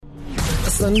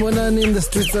Sanbonani in the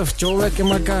streets of Joburg,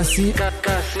 Makasi.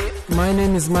 My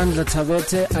name is Mandla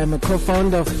Thabethe. I'm a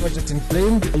co-founder of Project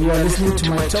Inflamed. You are listening to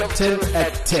my top 10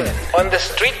 at 10. On the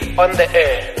street, on the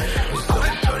air.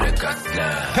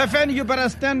 Tbose, you better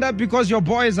stand up because your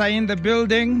boys are in the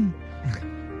building.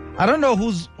 I don't know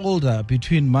who's older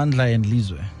between Mandla and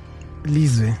Lizwe.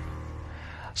 Lizwe.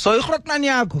 So ikhrotnani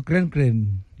yakho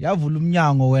grand yavula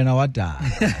umnyango wena wada.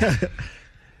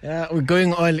 Yeah, we're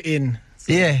going all in.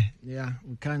 So, yeah,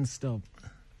 we can't stop.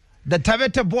 The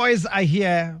Tbose boys are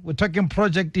here. We're talking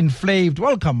Project Inflamed.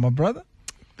 Welcome, my brother.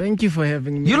 Thank you for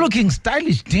having me. You're looking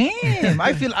stylish. Damn,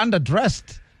 I feel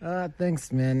underdressed.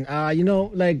 Thanks, man. You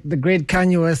know, like the great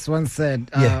Kanye West once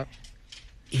said,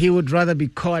 he would rather be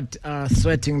caught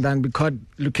sweating than be caught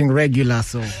looking regular.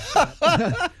 So,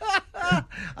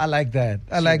 I like that.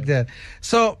 I like that.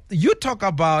 So you talk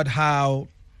about how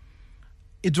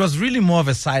it was really more of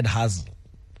a side hustle,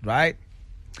 right?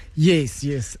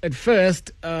 Yes. At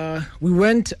first, we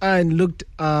went and looked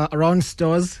around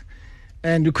stores,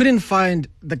 and we couldn't find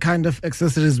the kind of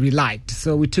accessories we liked.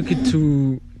 So we took it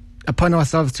upon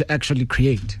ourselves to actually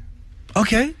create.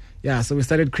 Okay. Yeah, so we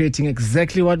started creating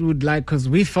exactly what we would like because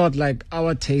we felt like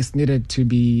our taste needed to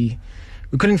be...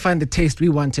 We couldn't find the taste we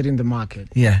wanted in the market.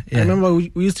 Yeah. I remember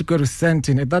we used to go to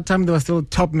Sentin. At that time, there was still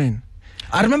Top Men.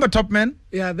 I remember Top Men.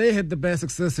 Yeah, they had the best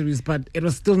accessories, but it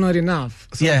was still not enough.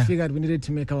 So I figured we needed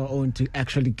to make our own to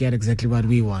actually get exactly what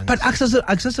we want. But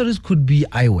accessories could be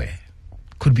eyewear,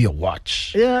 could be a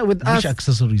watch. Yeah, with us, which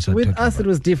accessories are with us about? It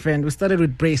was different. We started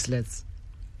with bracelets.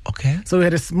 Okay. So we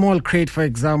had a small crate, for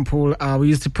example. We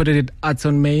used to put it at Arts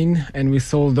on Main, and we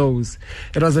sold those.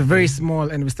 It was a very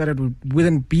small, and we started with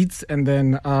wooden beads, and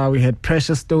then we had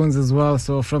precious stones as well.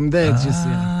 So from there,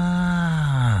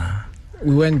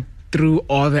 we went through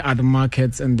all the other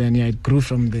markets, and then it grew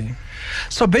from there.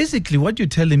 So basically, what you're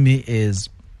telling me is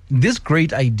this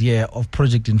great idea of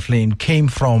Project Inflame came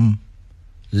from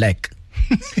lack.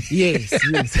 Yes.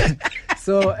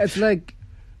 So it's like,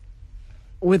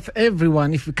 with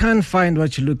everyone, if you can't find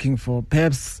what you're looking for,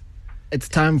 perhaps it's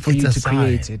time for you to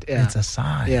create it. Yeah. It's a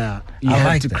sign. Yeah, you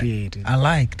have to create it. I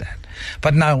like that.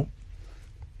 But now,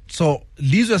 so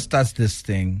Lisa starts this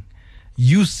thing.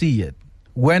 You see it.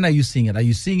 When are you seeing it? Are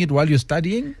you seeing it while you're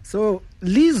studying? So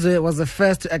Lizwe was the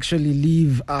first to actually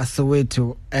leave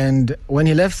Soweto. And when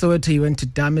he left Soweto, he went to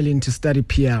Damelin to study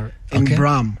PR in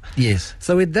Bram. Yes.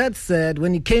 So with that said,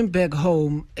 when he came back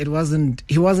home, he wasn't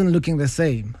looking the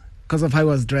same because of how he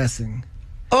was dressing.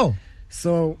 Oh.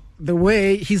 So the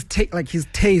way his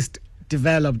taste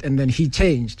developed, and then he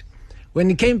changed. When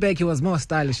he came back, he was more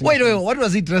stylish. Wait, what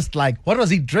was he dressed like? What was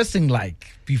he dressing like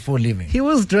before leaving? He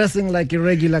was dressing like a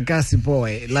regular Kasi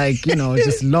boy, like,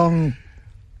 just long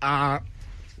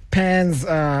pants,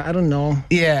 I don't know,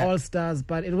 all stars,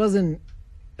 but it wasn't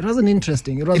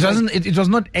interesting. It was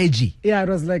not edgy. Yeah, it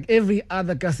was like every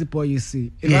other Kasi boy you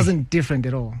see. It wasn't different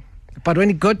at all. But when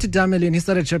he got to Damelin, he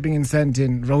started shopping in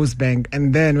Sentin, Rosebank,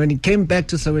 and then when he came back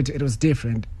to Soweto, it was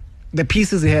different. The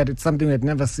pieces he had, it's something we had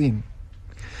never seen.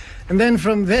 And then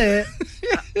from there,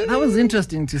 that was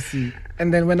interesting to see.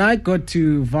 And then when I got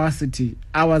to varsity,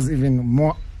 I was even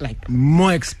more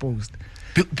exposed.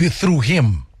 Through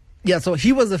him? Yeah, so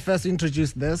he was the first to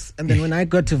introduce this. And then when I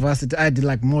got to varsity, I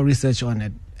did more research on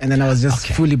it. And then I was just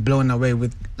fully blown away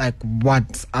with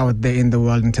what's out there in the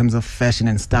world in terms of fashion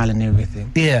and style and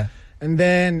everything. Yeah. And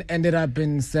then ended up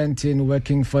in Sentin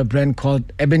working for a brand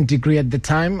called Ebon Degree at the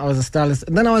time. I was a stylist.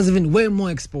 And then I was even way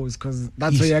more exposed because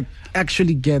that's where you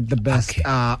actually get the best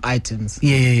items.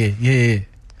 Yeah.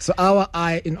 So our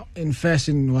eye in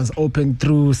fashion was open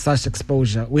through such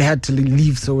exposure. We had to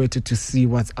leave Soweto to see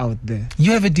what's out there.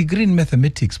 You have a degree in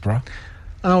mathematics, bro.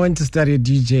 I went to study at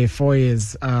DJ 4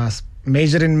 years,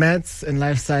 majored in maths and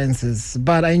life sciences.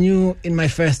 But I knew in my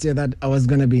first year that I was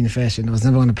going to be in fashion. I was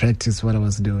never going to practice what I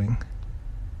was doing.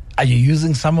 Are you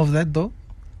using some of that, though?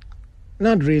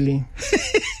 Not really.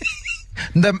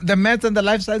 The maths and the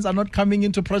life science are not coming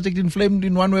into Project Inflamed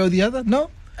in one way or the other? No?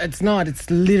 It's not.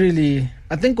 It's literally...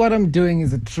 I think what I'm doing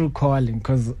is a true calling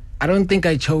because I don't think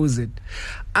I chose it.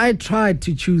 I tried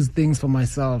to choose things for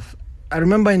myself. I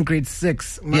remember in grade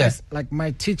 6,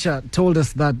 my teacher told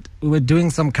us that we were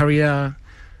doing some career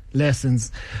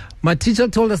lessons. My teacher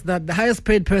told us that the highest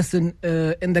paid person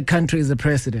in the country is a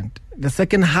president. The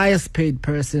second highest paid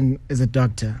person is a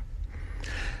doctor.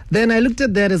 Then I looked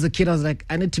at that as a kid. I was like,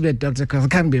 I need to be a doctor because I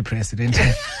can't be a president.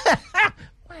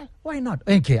 Why not?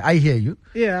 Okay, I hear you.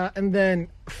 Yeah, and then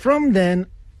from then,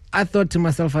 I thought to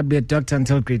myself I'd be a doctor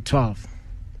until grade 12.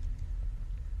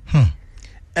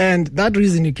 And that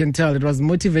reason, you can tell, it was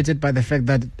motivated by the fact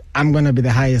that I'm going to be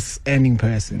the highest earning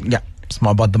person. Yeah. It's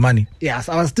more about the money. Yes,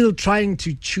 I was still trying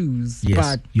to choose, Yes,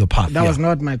 but your path. that was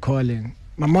not my calling.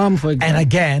 My mom, for example. And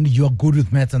again, you're good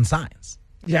with maths and science.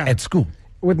 Yeah. At school.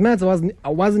 With maths, I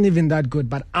wasn't even that good,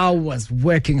 but I was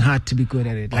working hard to be good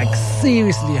at it. Like,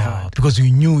 seriously hard. Because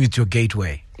you knew it's your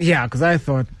gateway. Yeah, because I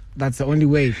thought that's the only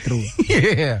way through.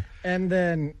 Yeah. And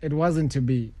then it wasn't to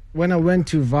be. When I went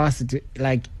to varsity,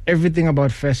 like, everything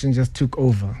about fashion just took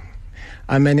over.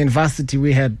 I mean, in varsity,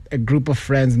 we had a group of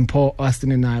friends, and Paul,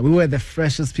 Austin, and I. We were the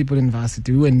freshest people in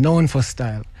varsity. We were known for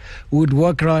style. We would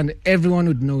walk around, everyone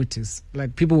would notice.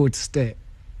 Like, people would stare.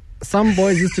 Some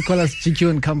boys used to call us GQ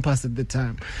on campus at the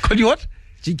time. Call you what?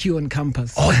 GQ on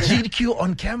campus. Oh, GQ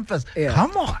on campus. Yeah.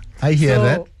 Come on. I hear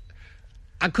that.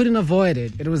 I couldn't avoid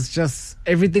it. It was just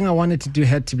everything I wanted to do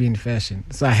had to be in fashion.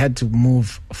 So I had to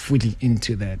move fully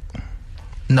into that.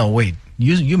 No, wait.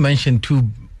 You mentioned two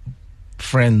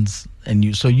friends, and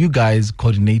you guys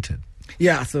coordinated.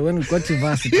 Yeah, so when we got to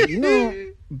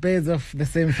varsity, birds of the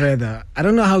same feather. I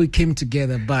don't know how we came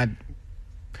together, but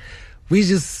we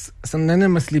just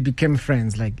synonymously became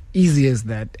friends, like easy as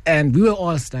that. And we were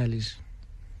all stylish.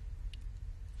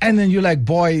 And then you're like,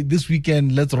 boy, this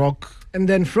weekend, let's rock. And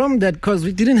then from that, because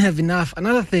we didn't have enough,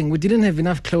 another thing, we didn't have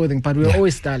enough clothing, but we were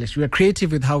always stylish. We were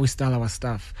creative with how we style our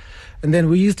stuff. And then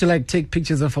we used to like take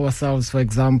pictures of ourselves, for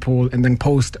example, and then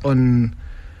post on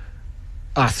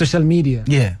social media.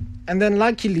 Yeah. And then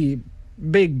luckily,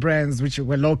 big brands, which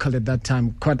were local at that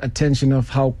time, caught attention of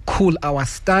how cool our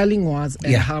styling was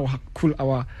and how cool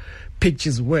our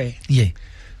pictures were. Yeah.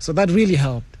 So that really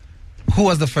helped. Who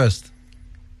was the first?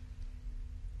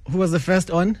 Who was the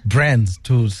first on? Brands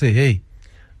to say, hey.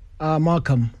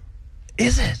 Markham.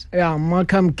 Is it? Yeah,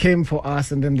 Markham came for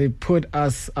us, and then they put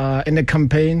us in a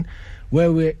campaign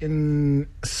where we're in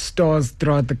stores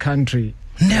throughout the country.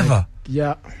 Never.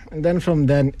 Yeah, and then from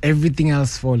then, everything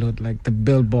else followed, like the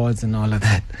billboards and all of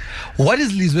that. What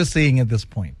is Lizwe saying at this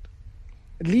point?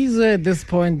 Lizwe at this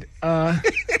point, I've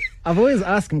always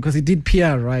asked him, because he did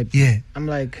PR, right? Yeah. I'm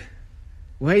like,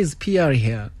 where is PR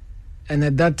here? And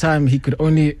at that time, he could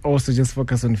only also just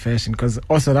focus on fashion, because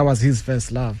also that was his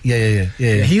first love. Yeah.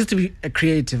 He used to be a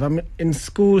creative. I mean, in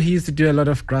school, he used to do a lot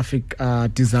of graphic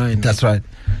design. That's right.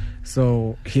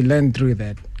 So he learned through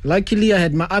that. Luckily, I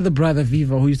had my other brother,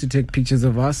 Viva, who used to take pictures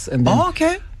of us. And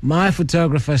then my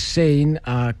photographer, Shane,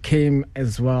 came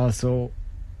as well. So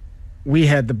we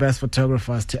had the best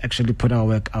photographers to actually put our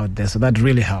work out there. So that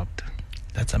really helped.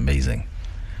 That's amazing.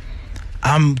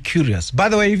 I'm curious. By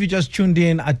the way, if you just tuned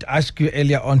in, I'd asked you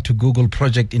earlier on to Google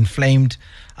Project Inflamed.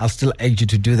 I'll still urge you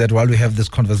to do that while we have this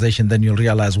conversation. Then you'll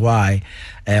realize why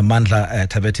Mandla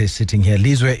Thabethe is sitting here.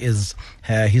 Lizwe is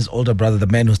his older brother, the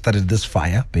man who started this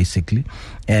fire, basically.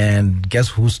 And guess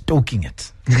who's stoking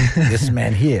it? This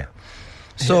man here.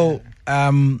 So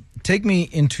take me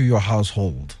into your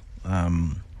household.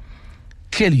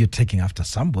 Clearly, you're taking after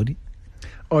somebody.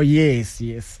 Oh,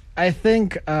 yes. I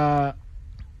think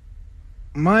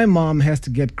my mom has to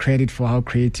get credit for how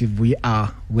creative we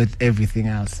are with everything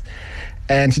else.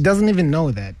 And she doesn't even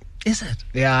know that. Is it?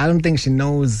 Yeah, I don't think she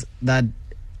knows that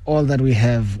all that we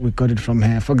have, we got it from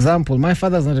her. For example, my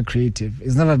father's not a creative.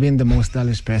 He's never been the most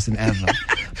stylish person ever.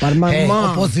 But my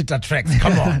mom... opposite attracts.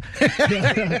 Come on.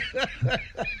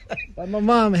 But my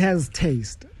mom has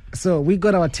taste. So we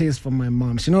got our taste from my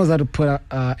mom. She knows how to put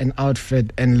an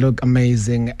outfit and look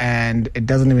amazing, and it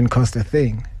doesn't even cost a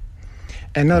thing.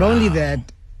 And not only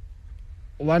that,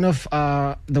 one of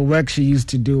the work she used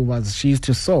to do was she used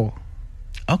to sew.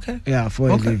 Okay. Yeah, for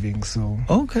a living. So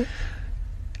okay.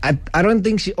 I don't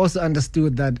think she also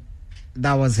understood that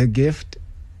was her gift.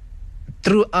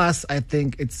 Through us, I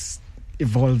think it's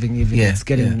evolving even. Yeah, it's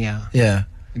getting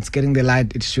it's getting the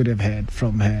light it should have had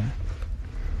from her.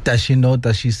 Does she know?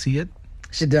 Does she see it?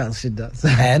 She does.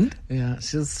 And? Yeah,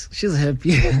 she's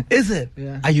happy. Is it?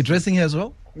 Yeah. Are you dressing her as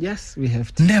well? Yes, we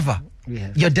have to. Never. We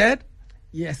have. Your dad?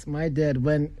 Yes, my dad.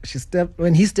 When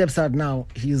he steps out now,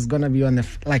 he's gonna be on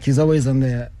he's always on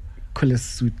the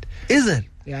coolest suit. Is it?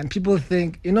 Yeah, and people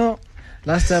think,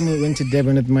 last time we went to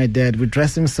Durban with my dad, we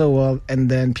dressed him so well, and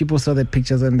then people saw the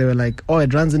pictures and they were like, "Oh,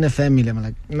 it runs in the family." I'm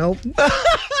like, "Nope,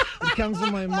 it comes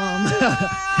from my mom."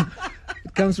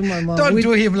 It comes from my mom. Don't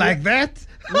do him like that.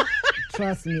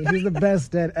 Trust me, he's the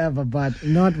best dad ever, but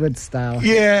not with style.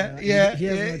 He has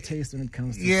no taste when it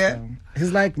comes to style.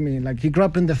 He's like me. Like, he grew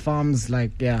up in the farms,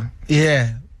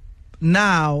 Yeah.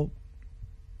 Now,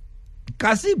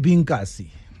 Kasi being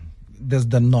Kasi, there's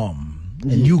the norm.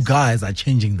 And you guys are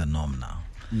changing the norm now.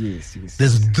 Yes.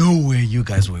 There's no way you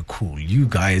guys were cool. You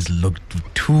guys looked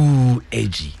too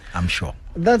edgy, I'm sure.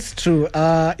 That's true.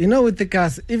 With the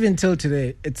cast, even till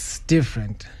today, it's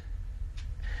different.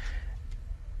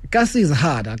 Kasi is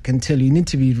hard, I can tell you. You need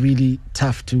to be really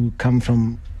tough to come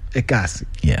from Ekasi.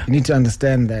 Yeah. You need to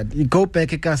understand that. You go back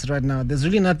Ekasi right now, there's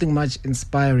really nothing much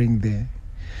inspiring there.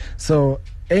 So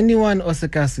anyone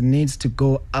Osekasi needs to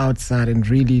go outside and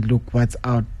really look what's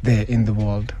out there in the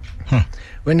world.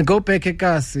 When you go back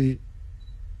Ekasi,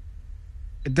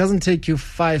 it doesn't take you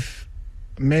 5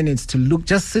 minutes to look.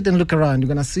 Just sit and look around. You're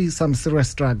gonna see some serious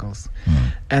struggles,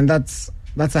 and that's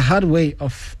a hard way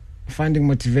of finding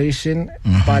motivation.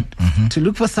 But to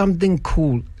look for something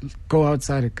cool, go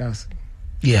outside Ekasi.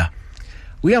 Yeah.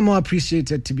 We are more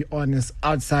appreciated, to be honest,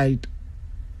 outside.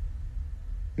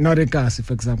 Not Ekasi,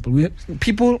 for example. We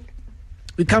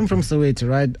come from Soweto,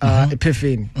 right?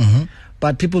 Epiphany.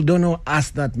 But people don't know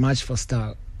us that much for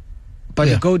style. But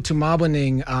you go to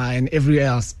Marboning and everywhere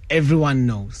else, everyone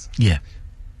knows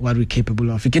what we're capable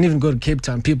of. You can even go to Cape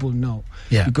Town, people know.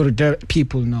 Yeah. You go to Durban,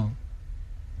 people know.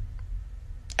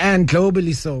 And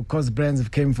globally so, because brands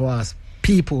have came for us,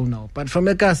 people know. But from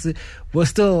Ekasi, we're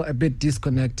still a bit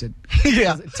disconnected.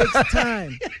 Yeah. It takes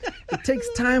time. It takes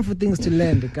time for things to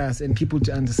land, Ekasi, and people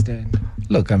to understand.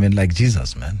 Look, I mean, like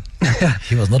Jesus, man.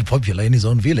 He was not popular in his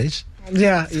own village.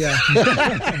 Yeah.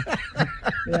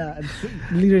 Yeah, it's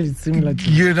literally similar to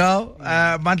You know,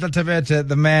 Mandla Tbose,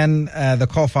 the man, the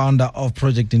co-founder of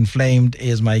Project Inflamed,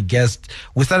 is my guest.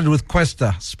 We started with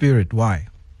Questa Spirit. Why?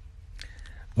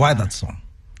 Why that song?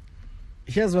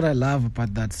 Here's what I love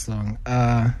about that song.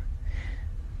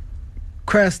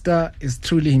 Questa is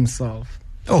truly himself.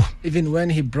 Oh. Even when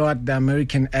he brought the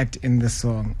American act in the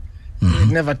song, it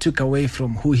never took away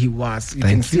from who he was. You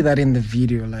can see that in the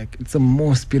video. Like, it's the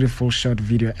most beautiful short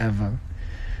video ever.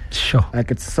 Sure. Like,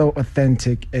 it's so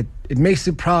authentic. It makes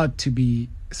you proud to be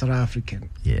South African.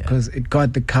 Yeah. Because it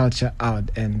got the culture out.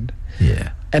 And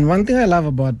one thing I love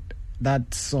about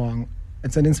that song,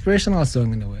 it's an inspirational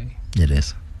song in a way. It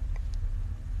is.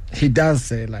 He does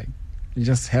say, like, you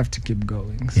just have to keep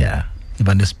going. So. Yeah.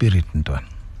 Even the spirit into one.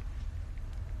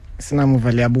 So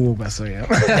yeah.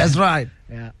 That's right.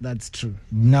 Yeah, that's true.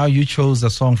 Now you chose a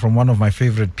song from one of my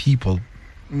favorite people.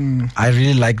 I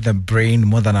really like the brain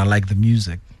more than I like the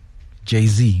music.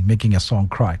 Jay-Z making a song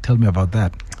cry. Tell me about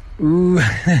that. Ooh,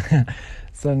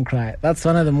 song cry. That's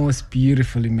one of the most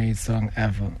beautifully made songs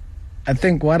ever. I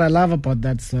think what I love about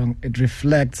that song, it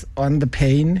reflects on the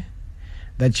pain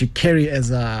that you carry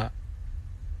as an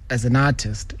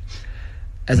artist,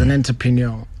 as an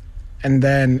entrepreneur. And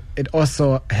then it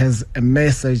also has a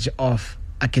message of,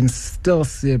 I can still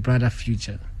see a brighter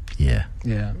future. Yeah.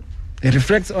 Yeah. It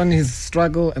reflects on his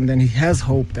struggle, and then he has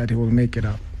hope that he will make it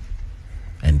up.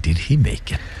 And did he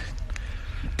make it?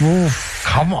 Oof.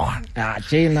 Come on.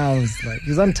 Jay now is like,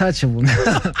 he's untouchable.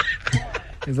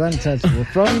 He's untouchable.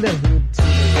 From the hood to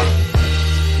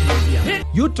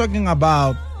You're talking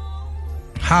about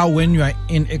how when you are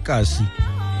in Ekasi,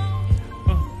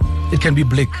 it can be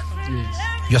bleak. Yes.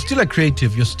 You're still a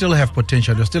creative, you still have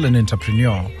potential, you're still an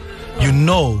entrepreneur. You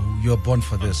know you're born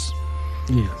for this.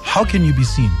 Yes. How can you be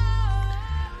seen?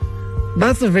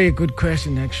 That's a very good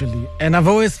question, actually. And I've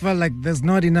always felt like there's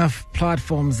not enough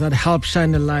platforms that help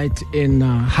shine a light in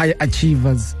high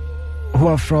achievers who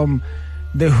are from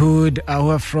the hood, who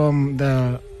are from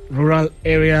the rural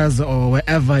areas or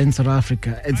wherever in South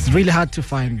Africa. It's really hard to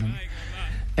find them.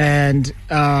 And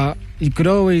you could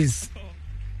always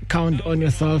count on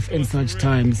yourself in such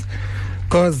times.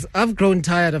 Because I've grown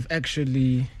tired of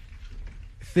actually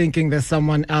thinking there's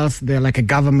someone else there, like a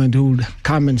government, who would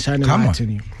come and shine a light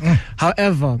on you.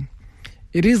 However,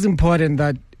 it is important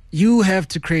that you have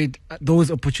to create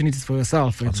those opportunities for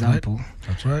yourself, for example. Right.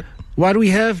 That's right. What we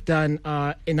have done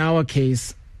in our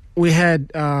case, we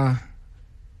had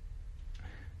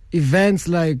events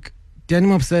like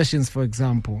Denim Obsessions, for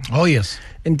example. Oh, yes.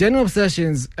 In Denim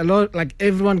Obsessions, a lot, like,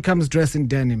 everyone comes dressed in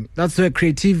denim. That's where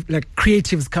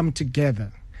creatives come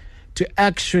together to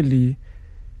actually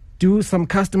do some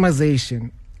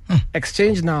customization,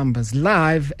 exchange numbers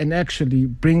live, and actually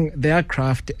bring their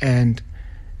craft and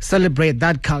celebrate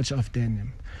that culture of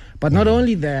denim. But not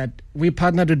only that, we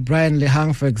partnered with Brian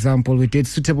Lehang, for example. We did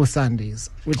Suitable Sundays,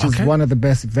 which is one of the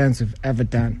best events we've ever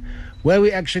done, where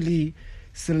we actually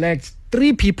select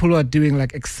 3 people who are doing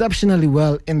like exceptionally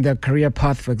well in their career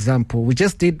path, for example. We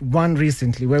just did one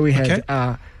recently where we had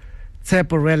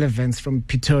Tsepo Relevance from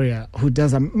Pretoria, who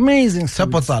does amazing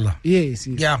suits. Yes.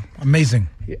 Yeah, amazing.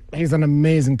 He's an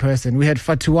amazing person. We had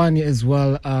Fatuani as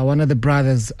well, one of the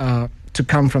brothers to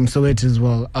come from Soweto as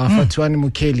well. Fatuani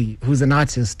Mukeli, who's an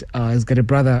artist, has got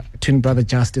a twin brother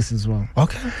Justice as well.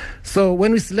 Okay. So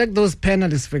when we select those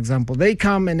panelists, for example, they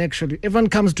come and actually, everyone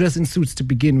comes dressed in suits to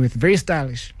begin with, very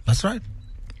stylish. That's right.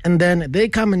 And then they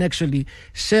come and actually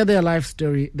share their life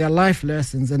story, their life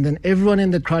lessons, and then everyone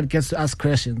in the crowd gets to ask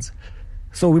questions.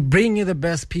 So we bring you the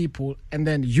best people, and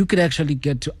then you could actually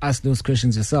get to ask those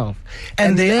questions yourself.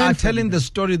 And they are telling the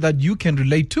story that you can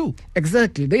relate to.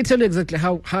 Exactly. They tell you exactly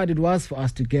how hard it was for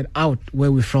us to get out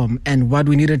where we're from and what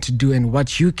we needed to do and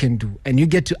what you can do. And you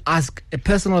get to ask a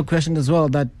personal question as well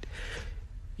that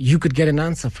you could get an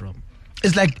answer from.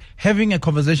 It's like having a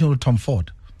conversation with Tom Ford.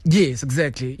 Yes,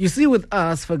 exactly. You see, with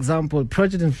us, for example,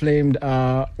 Project Inflamed,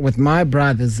 with my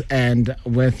brothers and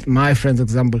with my friends,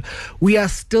 example, we are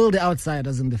still the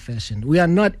outsiders in the fashion. We are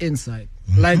not inside.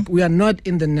 Mm-hmm. Like, we are not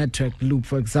in the network loop,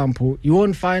 for example. You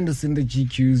won't find us in the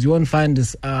GQs. You won't find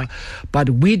us,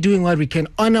 but we're doing what we can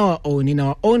on our own, in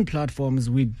our own platforms.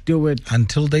 We do it.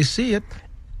 Until they see it.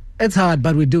 It's hard,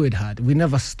 but we do it hard. We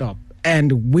never stop.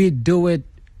 And we do it.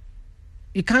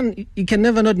 You can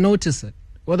never not notice it,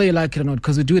 whether you like it or not,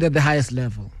 because we do it at the highest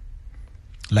level.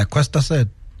 Like Questa said.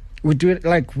 We do it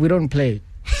like we don't play.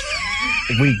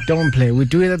 We don't play. We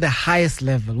do it at the highest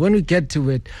level. When we get to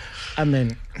it, I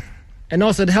mean, and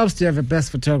also it helps to have a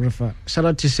best photographer. Shout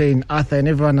out to Shane, Arthur, and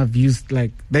everyone I've used,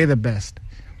 like, they're the best.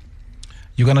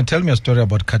 You're going to tell me a story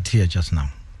about Katia just now.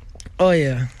 Oh,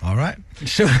 yeah. All right.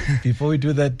 Sure. Before we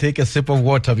do that, take a sip of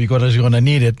water because you're going to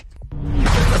need it.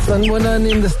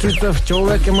 Sanibonani in the streets of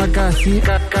Joburg, Emakasi.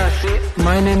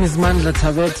 My name is Mandla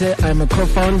Thabethe. I'm a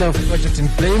co-founder of Project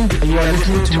Inflamed. You are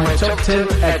listening to my top 10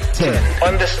 at 10.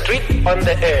 On the street, on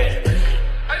the air.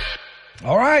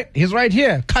 All right, he's right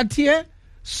here. Katia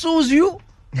sues you.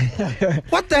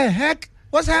 What the heck?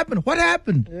 What's happened? What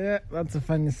happened? Yeah, that's a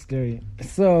funny story.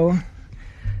 So,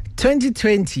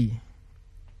 2020,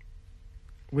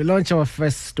 we launched our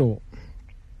first store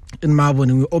in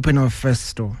Melbourne. We opened our first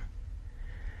store.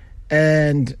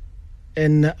 And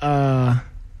in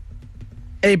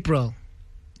April,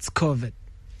 it's COVID.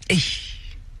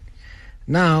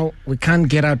 Now, we can't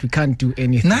get out, we can't do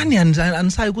anything. Okay.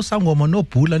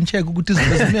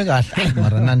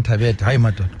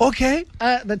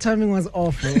 The timing was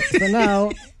awful. So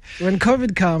now, when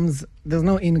COVID comes, there's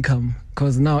no income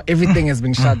because now everything has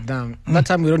been shut down. That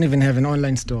time, we don't even have an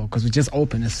online store because we just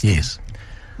opened a store. Yes.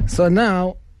 So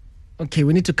now, okay,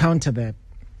 we need to counter that.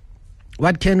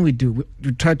 What can we do?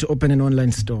 We try to open an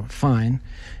online store. Fine.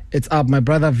 It's up. My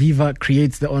brother Viva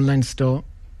creates the online store.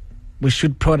 We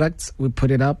shoot products. We put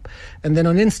it up. And then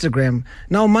on Instagram.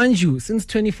 Now, mind you, since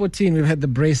 2014, we've had the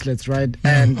bracelets, right?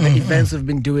 And the events we've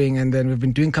been doing. And then we've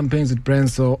been doing campaigns with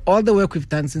brands. So all the work we've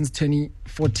done since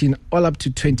 2014, all up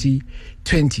to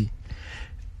 2020,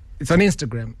 it's on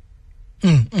Instagram.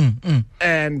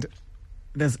 And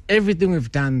there's everything we've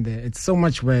done there. It's so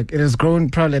much work. It has grown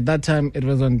probably at that time. It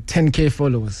was on 10K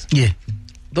followers. Yeah.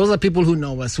 Those are people who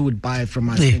know us, who would buy from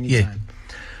us anytime. Yeah.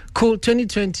 Cool.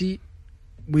 2020,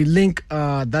 we link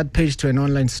that page to an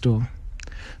online store.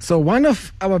 So one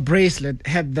of our bracelet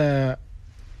had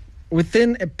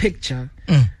within a picture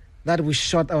that we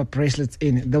shot our bracelets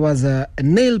in, there was a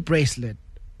nail bracelet,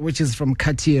 which is from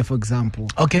Cartier, for example.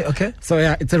 Okay. So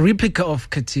yeah, it's a replica of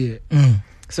Cartier.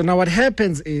 So now what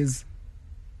happens is,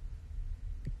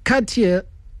 Cartier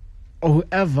or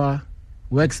whoever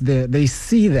works there, they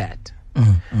see that.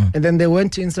 And then they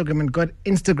went to Instagram and got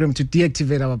Instagram to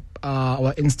deactivate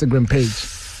our Instagram page.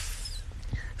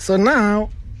 So now,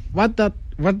 what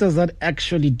does that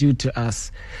actually do to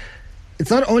us? It's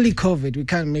not only COVID, we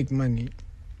can't make money.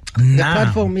 The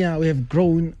platform, we have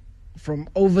grown from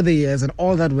over the years and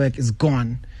all that work is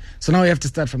gone. So now we have to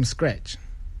start from scratch.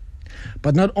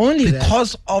 But not only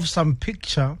because of some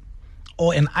picture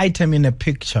or an item in a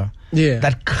picture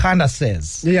that kind of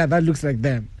says. Yeah, that looks like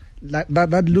them.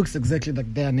 That looks exactly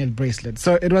like their nail bracelet.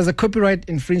 So it was a copyright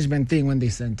infringement thing when they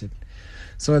sent it.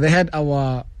 So they had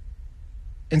our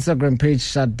Instagram page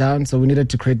shut down, so we needed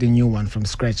to create a new one from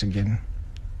scratch again.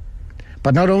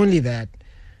 But not only that,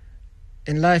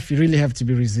 in life you really have to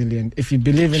be resilient. If you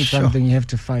believe in something, you have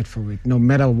to fight for it, no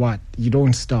matter what. You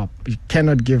don't stop. You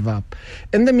cannot give up.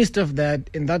 In the midst of that,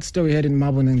 in that store we had in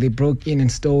Melbourne, they broke in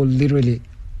and stole literally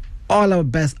all our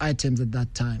best items at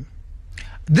that time.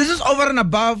 This is over and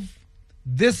above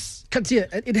this. Cartier,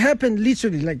 it happened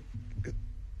literally like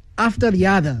after the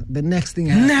other. The next thing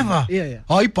happened. Never. Yeah.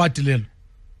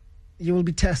 You will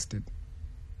be tested.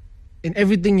 In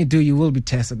everything you do, you will be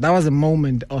tested. That was a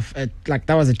moment of that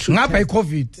was a true test.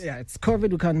 COVID. Yeah, it's COVID.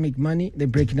 We can't make money. They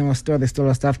break in our store. They stole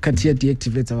our stuff. Cartier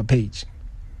deactivates our page.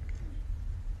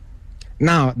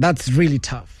 Now that's really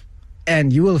tough.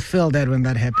 And you will feel that when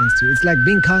that happens to you. It's like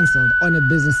being cancelled on a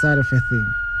business side of a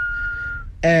thing.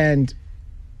 And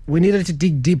we needed to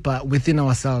dig deeper within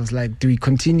ourselves. Like, do we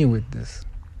continue with this?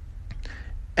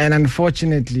 And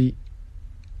unfortunately,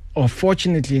 or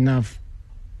fortunately enough,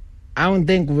 I don't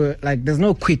think we're like, there's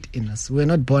no quit in us. We're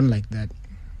not born like that.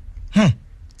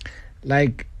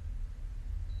 Like,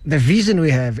 the vision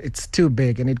we have, it's too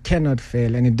big and it cannot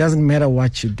fail, and it doesn't matter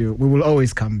what you do, we will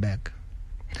always come back.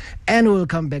 And we will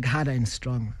come back harder and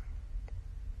stronger.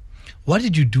 What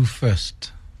did you do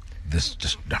first? The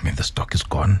stock is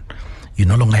gone. You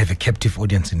no longer have a captive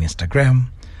audience in Instagram.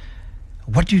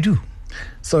 What do you do?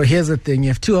 So here's the thing. You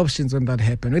have two options when that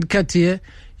happened. With Cartier,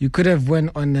 you could have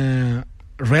went on a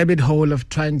rabbit hole of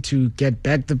trying to get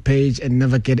back the page and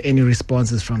never get any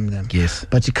responses from them. Yes.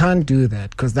 But you can't do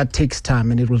that because that takes time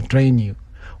and it will drain you.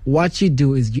 What you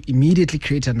do is you immediately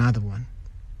create another one.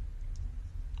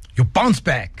 You bounce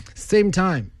back. Same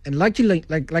time. And like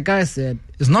I said,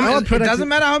 it doesn't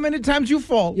matter how many times you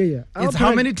fall. Yeah. It's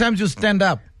how many times you stand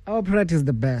up. Our product is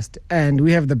the best, and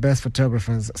we have the best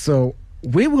photographers. So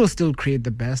we will still create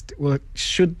the best. We'll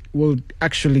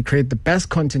actually create the best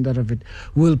content out of it.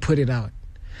 We'll put it out.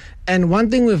 And one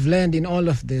thing we've learned in all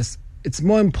of this, it's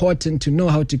more important to know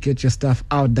how to get your stuff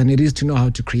out than it is to know how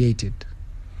to create it.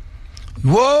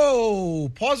 Whoa!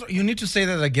 Pause. You need to say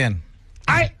that again.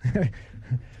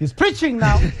 He's preaching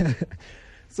now.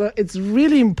 So it's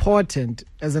really important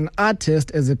as an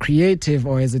artist, as a creative,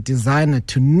 or as a designer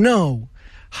to know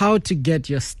how to get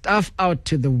your stuff out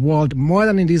to the world more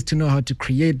than it is to know how to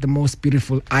create the most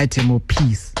beautiful item or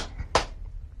piece.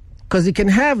 Because you can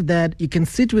have that, you can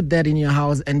sit with that in your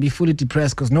house and be fully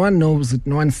depressed because no one knows it,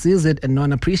 no one sees it, and no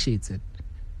one appreciates it.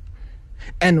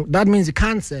 And that means you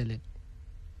can't sell it.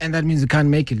 And that means you can't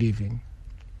make a living.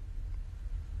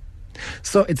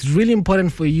 So it's really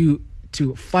important for you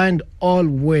to find all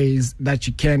ways that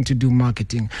you can to do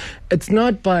marketing. It's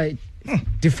not by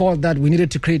default that we needed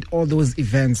to create all those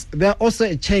events. They're also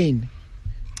a chain.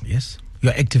 Yes.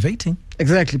 You're activating.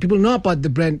 Exactly. People know about the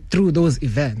brand through those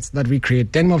events that we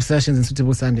create. 10 more sessions in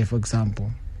Suitable Sunday, for example.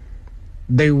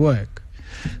 They work.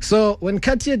 So when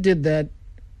Cartier did that,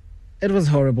 it was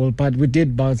horrible, but we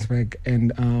did bounce back.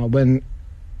 And when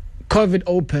COVID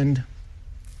opened,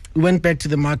 we went back to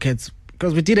the markets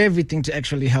because we did everything to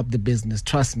actually help the business.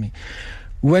 Trust me.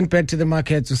 We went back to the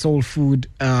markets, we sold food.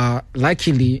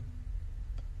 Luckily,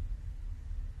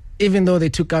 even though they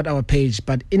took out our page,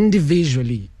 but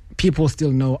individually, people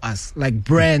still know us, like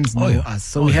brands know us.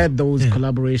 So we had those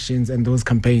collaborations and those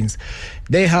campaigns.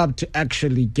 They helped to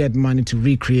actually get money to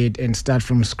recreate and start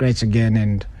from scratch again.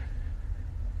 And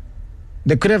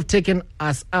they could have taken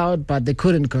us out, but they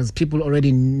couldn't because people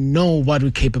already know what we're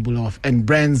capable of, and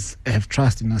brands have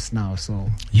trust in us now. So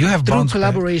you have through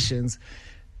collaborations,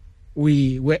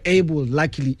 we were able,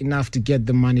 luckily enough, to get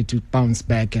the money to bounce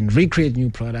back and recreate new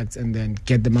products and then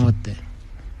get them out there.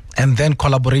 And then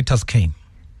collaborators came.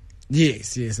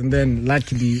 Yes. And then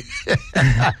luckily...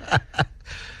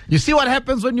 You see what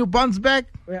happens when you bounce back?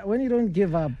 When you don't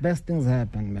give up, best things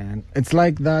happen, man. It's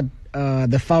like that,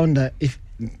 The Founder.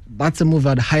 That's a movie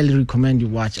I'd highly recommend you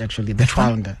watch, actually. The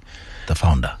Founder. The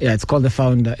Founder. Yeah, it's called The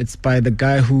Founder. It's by the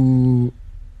guy who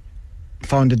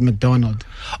founded McDonald's.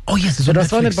 Oh, yes, it's on It was Netflix.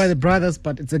 founded by the brothers,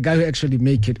 but it's a guy who actually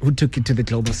who took it to the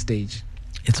global stage.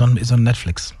 It's on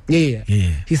Netflix. Yeah.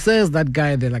 Yeah. He says that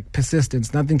guy there, like,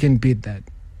 persistence, nothing can beat that.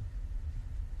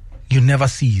 You never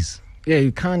cease. Yeah,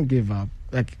 you can't give up.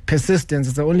 Like, persistence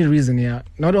is the only reason,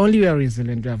 not only we are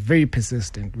resilient, we are very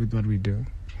persistent with what we do.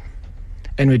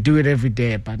 And we do it every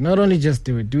day, but not only just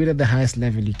do it at the highest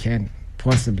level you can,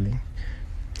 possibly.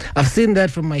 I've seen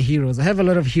that from my heroes. I have a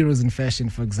lot of heroes in fashion,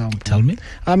 for example. Tell me.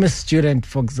 I'm a student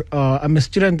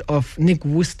of Nick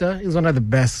Wooster. He's one of the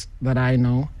best that I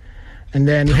know. And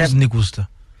then Who's Nick Wooster?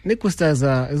 Nick Wooster is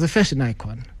a fashion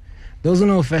icon. Those who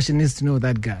know fashion needs to know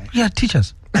that guy. Yeah, teach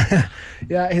us.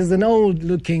 Yeah, he's an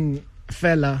old-looking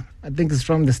fella. I think he's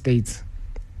from the States.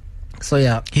 So,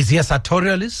 yeah. Is he a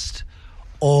sartorialist?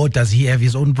 Or does he have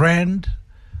his own brand?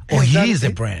 Or he is a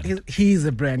brand? He's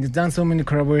a brand. He's done so many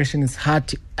collaborations, it's hard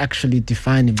to actually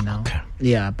define him now. Okay.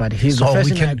 Yeah, but he's a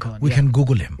fashion icon. We can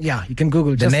Google him. Yeah, you can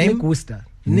Google just name? Nick Wooster.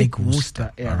 Nick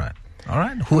Wooster. Yeah. All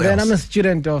right. Who then else? I'm a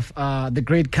student of the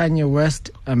great Kanye West.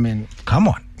 I mean, come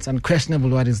on. It's unquestionable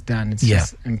what he's done. It's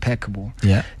just impeccable.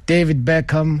 Yeah. David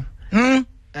Beckham.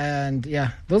 And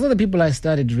yeah, those are the people I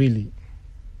studied really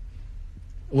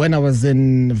when I was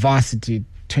in varsity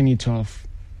 2012.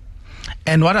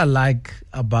 And what I like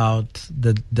about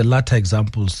the latter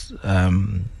examples...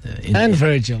 and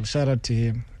Virgil, shout out to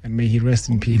him. And may he rest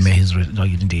in peace.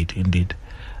 Indeed.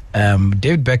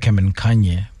 David Beckham and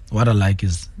Kanye, what I like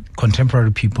is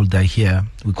contemporary people that are here,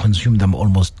 we consume them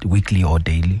almost weekly or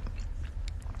daily.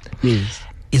 Yes.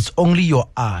 It's only your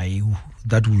eye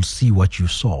that will see what you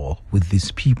saw with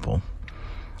these people.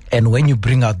 And when you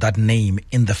bring out that name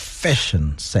in the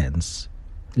fashion sense,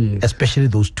 Yes. especially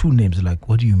those two names, like,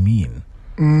 what do you mean?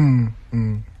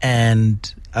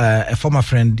 And a former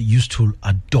friend used to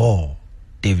adore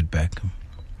David Beckham.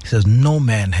 He says, no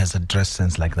man has a dress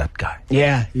sense like that guy.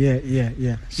 Yeah.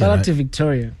 Shout out to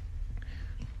Victoria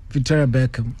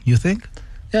Beckham. You think?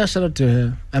 Yeah, shout out to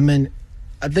her. I mean,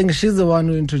 I think she's the one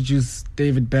who introduced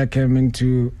David Beckham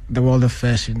into the world of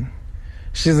fashion.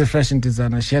 She's a fashion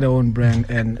designer. She had her own brand,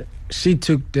 and she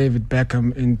took David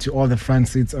Beckham into all the front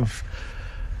seats of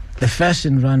the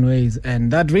fashion runways,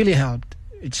 and that really helped.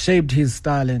 It shaped his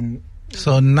style. And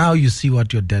so now you see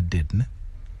what your dad did, ne?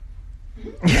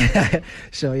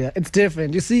 Sure, yeah, it's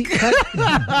different. You see,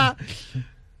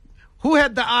 who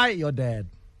had the eye? Your dad.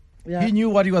 yeah, He knew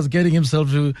what he was getting himself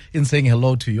to in saying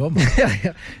hello to your mom.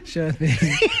 yeah, sure thing.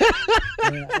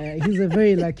 He's a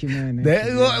very lucky man.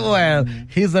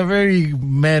 He's a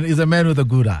man with a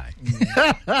good eye.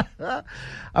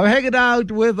 I'm hanging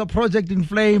out with a Project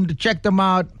Inflamed. Check them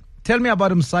out. Tell me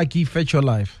about him, Psyche. Fetch Your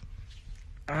Life.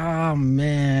 Oh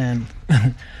man,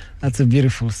 that's a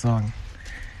beautiful song.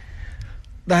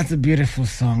 That's a beautiful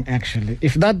song, actually.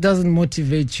 If that doesn't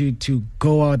motivate you to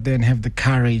go out there and have the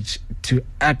courage to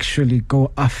actually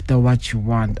go after what you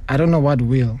want, I don't know what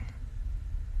will.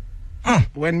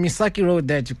 When Misaki wrote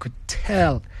that, you could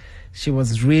tell she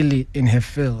was really in her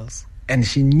feels and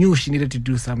she knew she needed to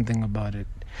do something about it.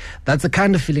 That's the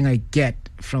kind of feeling I get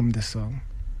from the song.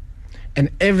 And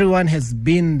everyone has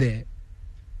been there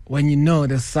when you know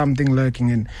there's something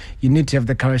lurking and you need to have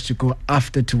the courage to go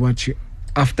after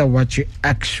what you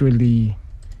actually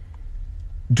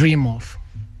dream of,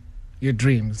 your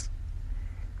dreams.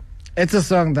 It's a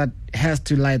song that has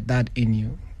to light that in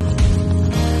you.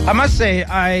 I must say,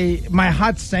 my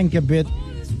heart sank a bit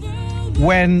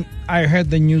when I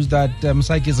heard the news that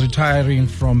Psyche is retiring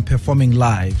from performing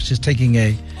live. She's taking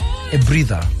a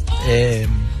breather, a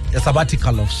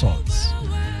sabbatical of sorts.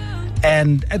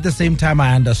 And at the same time,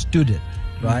 I understood it,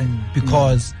 right?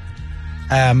 Because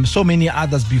so many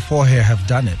others before her have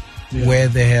done it, where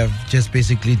they have just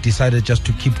basically decided just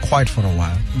to keep quiet for a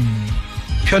while.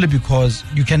 Purely because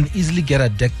you can easily get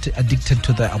addicted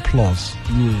to the applause,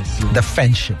 the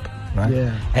fanship, right?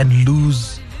 Yeah. And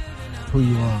lose who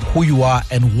you are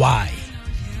and why.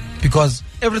 Because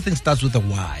everything starts with a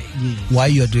why. Why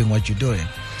you're doing what you're doing.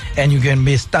 And you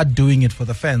may start doing it for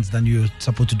the fans, then you're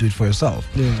supposed to do it for yourself.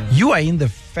 You are in the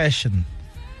fashion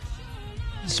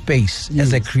space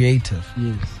as a creative.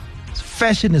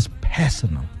 Fashion is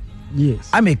personal.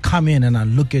 I may come in and I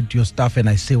look at your stuff and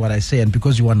I say what I say, and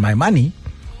because you want my money,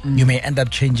 you may end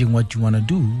up changing what you want to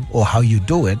do or how you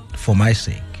do it for my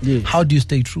sake. How do you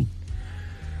stay true?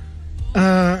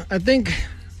 I think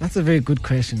that's a very good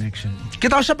question, actually.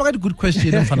 Good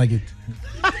question.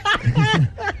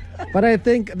 But I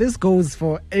think this goes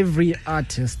for every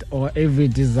artist or every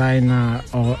designer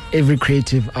or every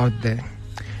creative out there.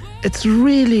 It's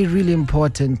really, really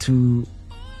important to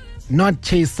not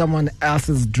chase someone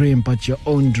else's dream, but your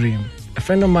own dream. A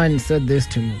friend of mine said this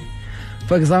to me.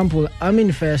 For example, I'm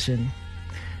in fashion.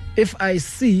 If I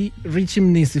see Richie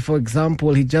Mnisi, for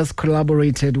example, he just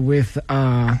collaborated with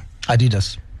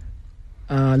Adidas.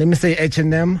 Let me say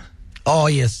H&M. Oh,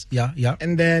 yes. Yeah.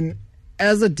 And then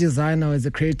as a designer, as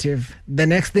a creative, the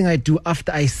next thing I do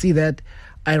after I see that,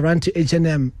 I run to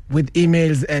H&M with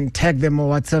emails and tag them or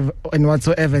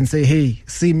whatsoever and say, hey,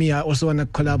 see me, I also want to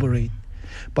collaborate.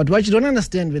 But what you don't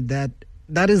understand with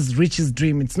that is Rich's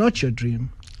dream. It's not your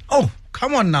dream. Oh,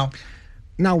 come on now.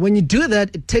 Now, when you do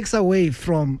that, it takes away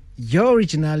from your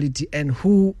originality and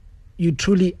who you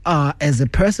truly are as a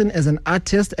person, as an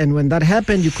artist. And when that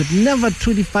happened, you could never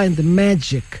truly find the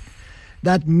magic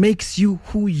that makes you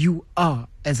who you are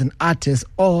as an artist,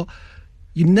 or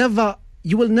you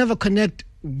will never connect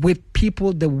with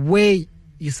people the way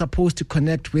you're supposed to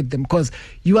connect with them, because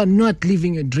you are not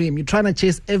living your dream. You're trying to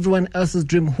chase everyone else's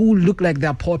dream who look like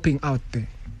they're popping out there.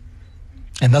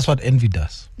 And that's what envy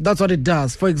does. That's what it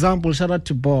does. For example, shout out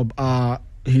to Bob.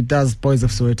 He does Boys of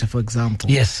Soweto, for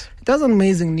example. Yes. It does an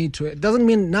amazing need to it. It doesn't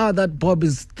mean now that Bob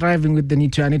is thriving with the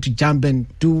need to, I need to jump and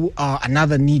do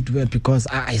another need work because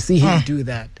I see him do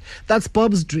that. That's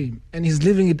Bob's dream. And he's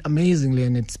living it amazingly,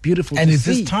 and it's beautiful and to it's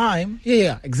see. his time.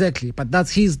 Yeah, exactly. But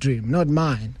that's his dream, not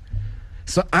mine.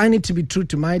 So I need to be true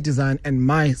to my design and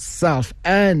myself,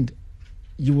 and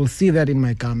you will see that in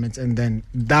my garments, and then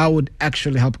that would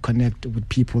actually help connect with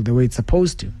people the way it's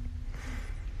supposed to.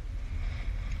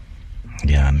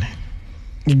 Yeah.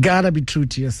 You gotta be true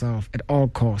to yourself at all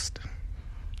cost.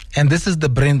 And this is the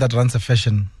brain that runs a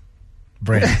fashion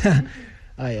brand.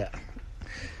 Oh, yeah.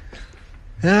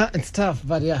 Yeah, it's tough,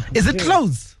 but yeah. Is it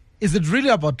clothes? Is it really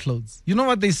about clothes? You know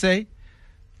what they say?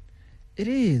 It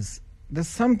is. There's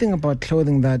something about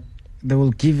clothing that they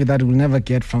will give you that you will never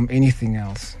get from anything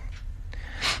else.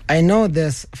 I know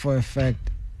this for a fact.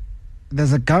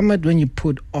 There's a garment when you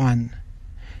put on,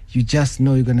 you just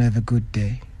know you're going to have a good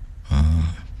day.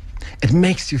 It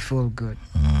makes you feel good,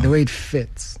 the way it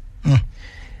fits.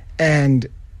 And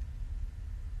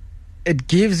it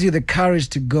gives you the courage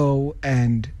to go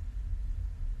and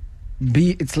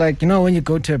be. It's like, when you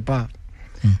go to a bar,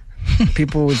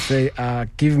 people would say,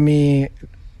 give me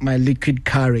my liquid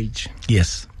courage.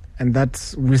 Yes. And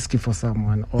that's whiskey for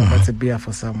someone, or that's a beer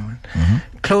for someone.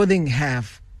 Clothing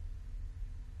have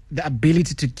the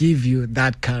ability to give you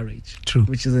that courage. True.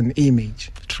 Which is an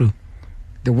image. True.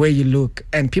 The way you look.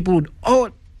 And people would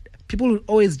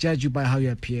always judge you by how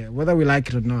you appear, whether we like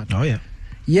it or not. Oh, yeah.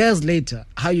 Years later,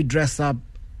 how you dress up.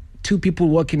 Two people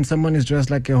walking, someone is dressed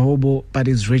like a hobo but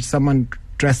is rich, someone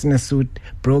dressed in a suit,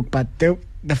 broke, but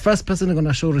the first person they're going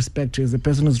to show respect to is the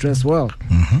person who's dressed well.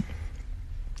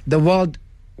 The world,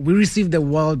 we receive the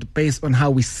world based on how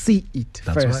we see it.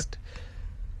 That's first. Right.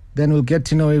 Then we'll get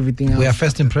to know everything else. We are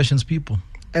first impressions people.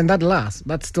 And that lasts.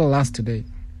 That still lasts today.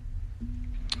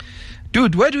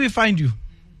 Dude, where do we find you?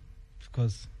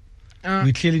 Because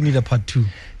we clearly need a part 2.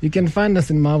 You can find us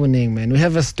in Marboneng, man. We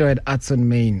have a store at Arts on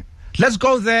Main. Let's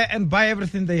go there and buy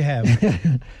everything they have.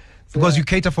 Because you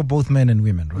cater for both men and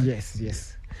women, right?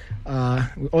 Yes.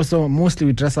 We also, mostly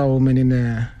we dress our women in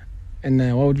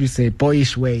a what would you say,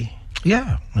 boyish way.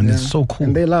 Yeah, and it's so cool.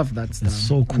 And they love that stuff. It's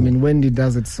so cool. I mean, Wendy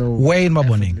does it so Way in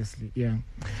Marboneng. Yeah.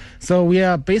 So we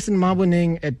are based in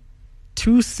Marboneng at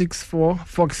 264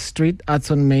 Fox Street,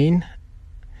 Arts on Main.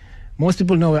 Most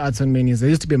people know where Arts on Main is. There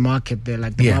used to be a market there,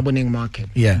 like the Marboneng market.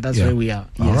 Yeah. That's where we are.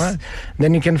 All right.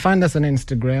 Then you can find us on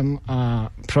Instagram,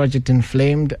 Project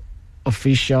Inflamed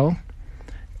Official.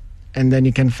 And then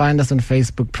you can find us on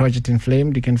Facebook, Project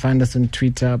Inflamed. You can find us on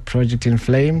Twitter, Project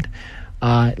Inflamed.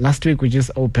 Last week we just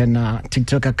opened a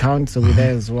TikTok account, so we're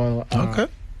there as well. Okay.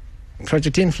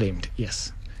 Project Inflamed,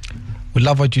 yes. We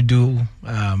love what you do.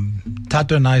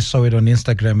 Tato and I saw it on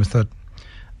Instagram. We thought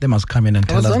they must come in and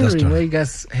tell us the story. Where you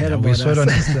guys heard about we saw us. It on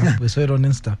Insta. We saw it on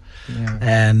Insta. Yeah.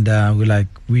 And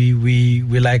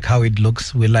we like how it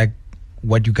looks. We like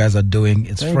what you guys are doing.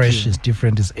 It's fresh, it's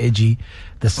different, it's edgy.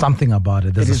 There's something about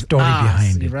it. There's a story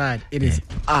behind it. Right. It is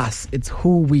us. It's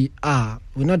who we are.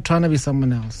 We're not trying to be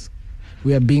someone else.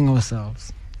 We are being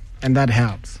ourselves. And that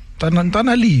helps.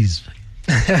 Tana Liz.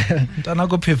 Tana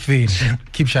go Pefin.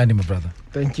 Keep shining, my brother.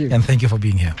 Thank you. And thank you for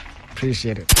being here.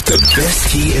 Appreciate it. The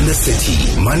best tea in the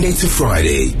city, Monday to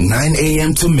Friday, 9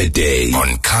 a.m. to midday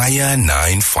on Kaya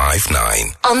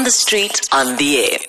 959. On the street, on the air.